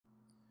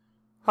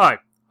Hi,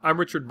 I'm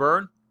Richard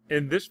Byrne.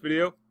 In this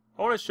video,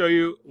 I want to show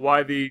you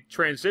why the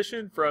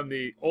transition from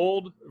the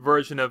old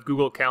version of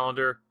Google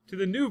Calendar to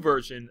the new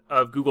version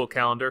of Google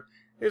Calendar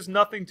is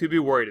nothing to be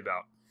worried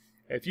about.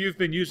 If you've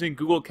been using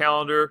Google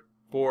Calendar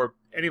for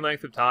any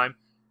length of time,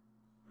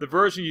 the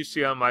version you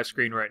see on my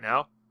screen right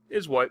now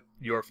is what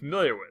you're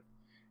familiar with.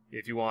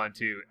 If you want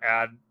to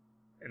add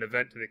an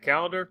event to the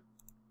calendar,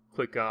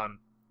 click on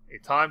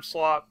a time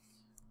slot.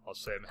 I'll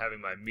say I'm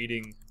having my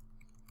meeting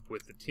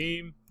with the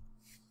team.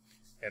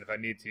 And if I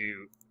need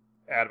to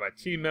add my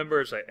team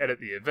members, I edit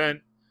the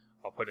event.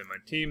 I'll put in my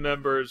team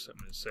members. I'm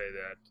going to say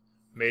that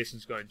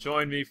Mason's going to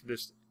join me for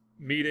this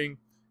meeting.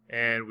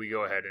 And we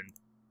go ahead and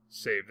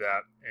save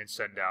that and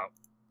send out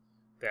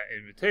that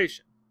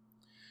invitation.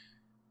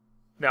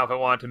 Now, if I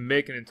want to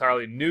make an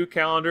entirely new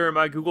calendar in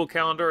my Google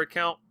Calendar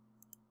account,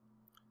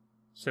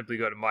 simply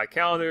go to My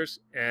Calendars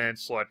and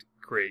select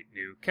Create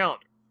New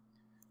Calendar.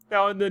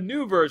 Now, in the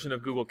new version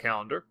of Google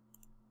Calendar,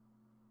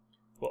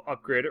 we'll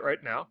upgrade it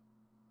right now.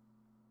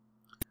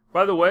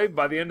 By the way,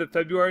 by the end of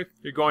February,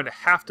 you're going to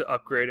have to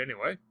upgrade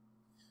anyway.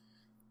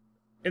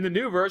 In the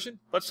new version,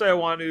 let's say I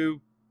want to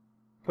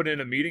put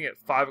in a meeting at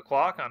 5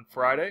 o'clock on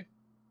Friday.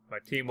 My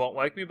team won't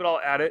like me, but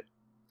I'll add it.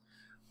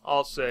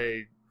 I'll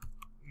say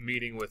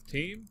meeting with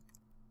team.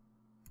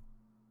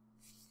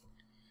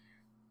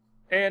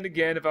 And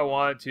again, if I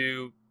wanted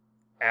to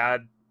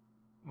add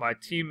my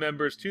team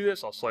members to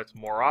this, I'll select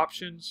more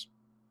options.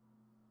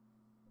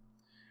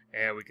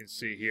 And we can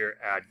see here,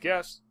 add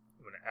guest.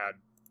 I'm going to add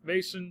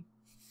Mason.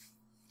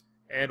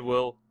 And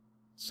we'll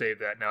save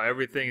that. Now,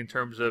 everything in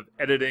terms of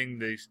editing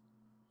the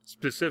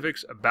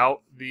specifics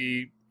about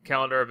the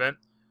calendar event,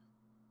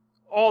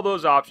 all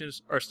those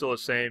options are still the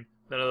same.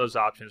 None of those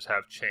options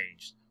have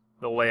changed.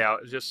 The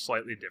layout is just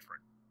slightly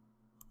different.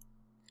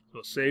 So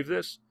we'll save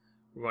this.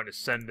 We're going to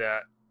send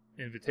that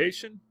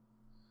invitation,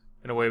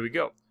 and away we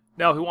go.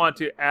 Now, if we want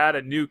to add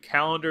a new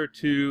calendar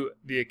to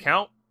the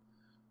account,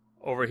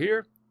 over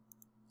here,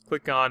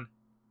 click on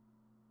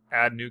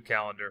Add New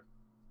Calendar,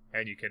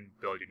 and you can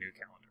build your new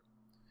calendar.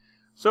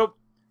 So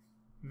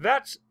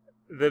that's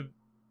the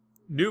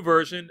new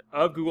version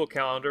of Google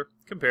Calendar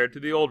compared to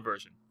the old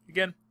version.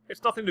 Again,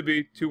 it's nothing to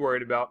be too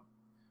worried about.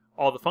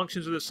 All the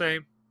functions are the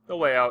same. The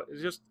layout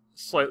is just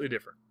slightly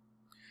different.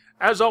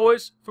 As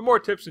always, for more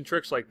tips and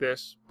tricks like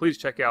this, please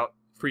check out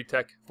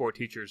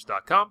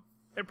freetech4teachers.com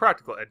and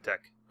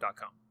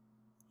practicaledtech.com.